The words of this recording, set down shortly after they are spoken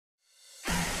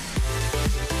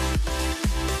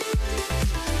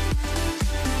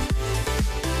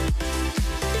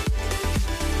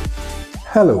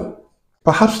Hello.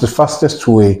 Perhaps the fastest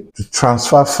way to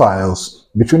transfer files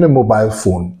between a mobile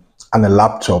phone and a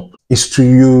laptop is to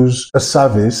use a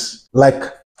service like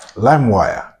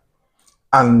Limewire.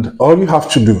 And all you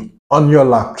have to do on your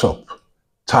laptop,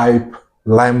 type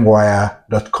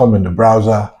limewire.com in the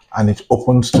browser and it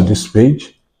opens to this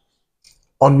page.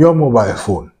 On your mobile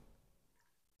phone,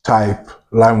 type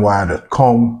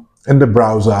limewire.com in the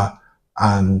browser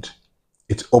and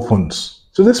it opens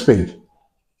to this page.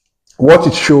 What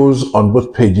it shows on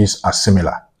both pages are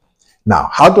similar. Now,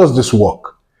 how does this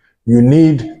work? You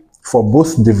need for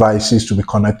both devices to be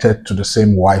connected to the same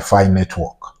Wi-Fi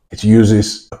network. It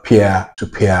uses a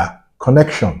peer-to-peer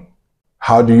connection.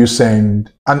 How do you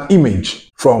send an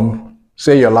image from,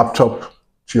 say, your laptop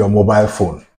to your mobile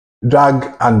phone?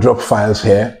 Drag and drop files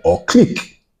here or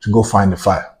click to go find the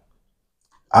file.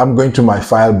 I'm going to my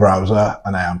file browser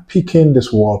and I am picking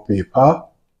this wallpaper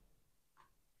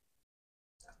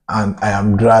and I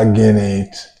am dragging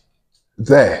it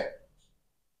there.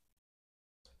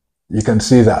 You can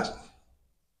see that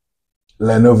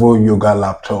Lenovo Yoga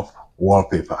laptop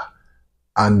wallpaper,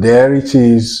 and there it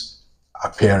is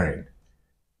appearing.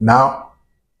 Now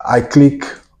I click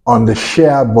on the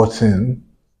share button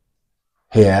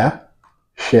here,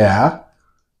 share,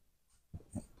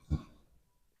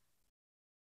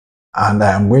 and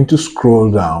I am going to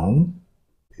scroll down.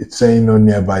 It's saying no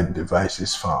nearby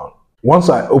devices found. Once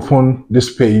I open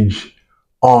this page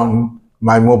on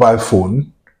my mobile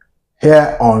phone,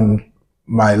 here on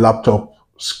my laptop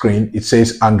screen, it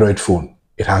says Android phone.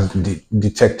 It has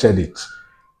detected it.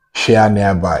 Share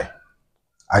nearby.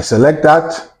 I select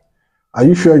that. Are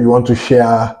you sure you want to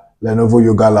share Lenovo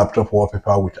Yoga laptop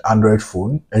wallpaper with Android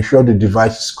phone? Ensure the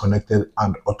device is connected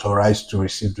and authorized to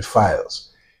receive the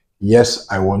files. Yes,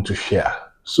 I want to share.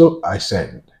 So I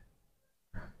send.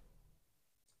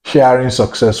 Sharing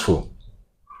successful.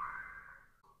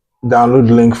 Download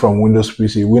link from Windows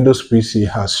PC. Windows PC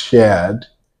has shared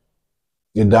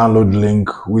a download link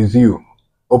with you.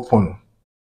 Open.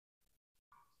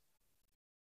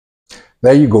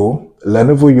 There you go,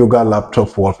 Lenovo Yoga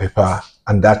laptop wallpaper,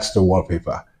 and that's the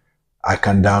wallpaper. I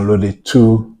can download it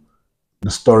to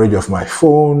the storage of my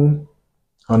phone.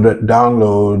 100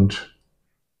 download.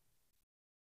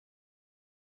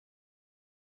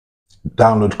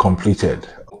 Download completed.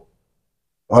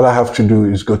 All I have to do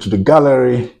is go to the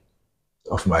gallery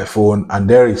of my phone and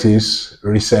there it is,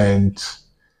 recent,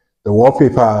 the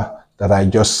wallpaper that I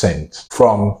just sent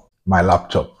from my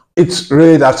laptop. It's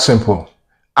really that simple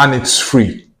and it's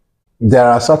free. There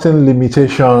are certain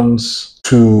limitations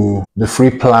to the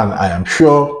free plan, I am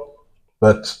sure,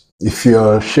 but if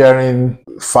you're sharing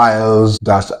files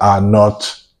that are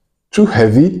not too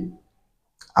heavy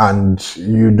and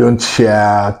you don't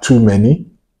share too many,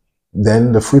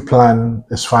 then the free plan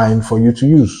is fine for you to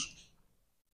use.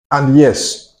 And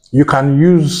yes, you can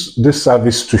use this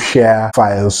service to share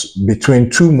files between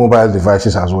two mobile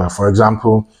devices as well. For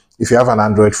example, if you have an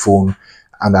Android phone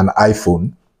and an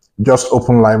iPhone, just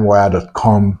open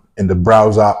limewire.com in the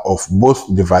browser of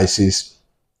both devices,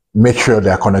 make sure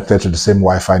they are connected to the same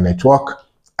Wi-Fi network,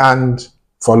 and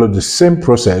follow the same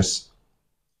process,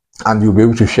 and you'll be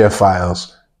able to share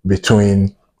files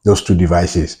between those two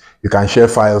devices. You can share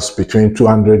files between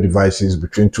 200 devices,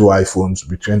 between two iPhones,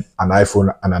 between an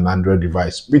iPhone and an Android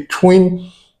device,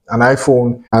 between an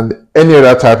iPhone and any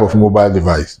other type of mobile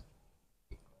device.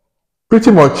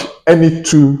 Pretty much any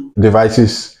two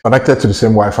devices connected to the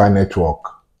same Wi-Fi network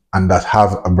and that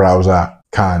have a browser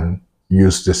can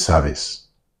use this service.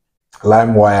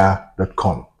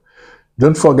 Limewire.com.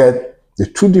 Don't forget, the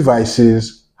two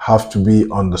devices have to be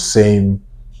on the same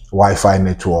Wi-Fi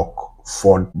network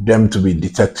for them to be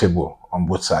detectable on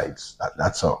both sides.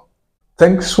 That's all.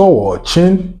 Thanks for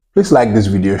watching. Please like this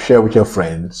video, share with your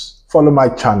friends, follow my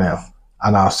channel,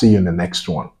 and I'll see you in the next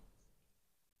one.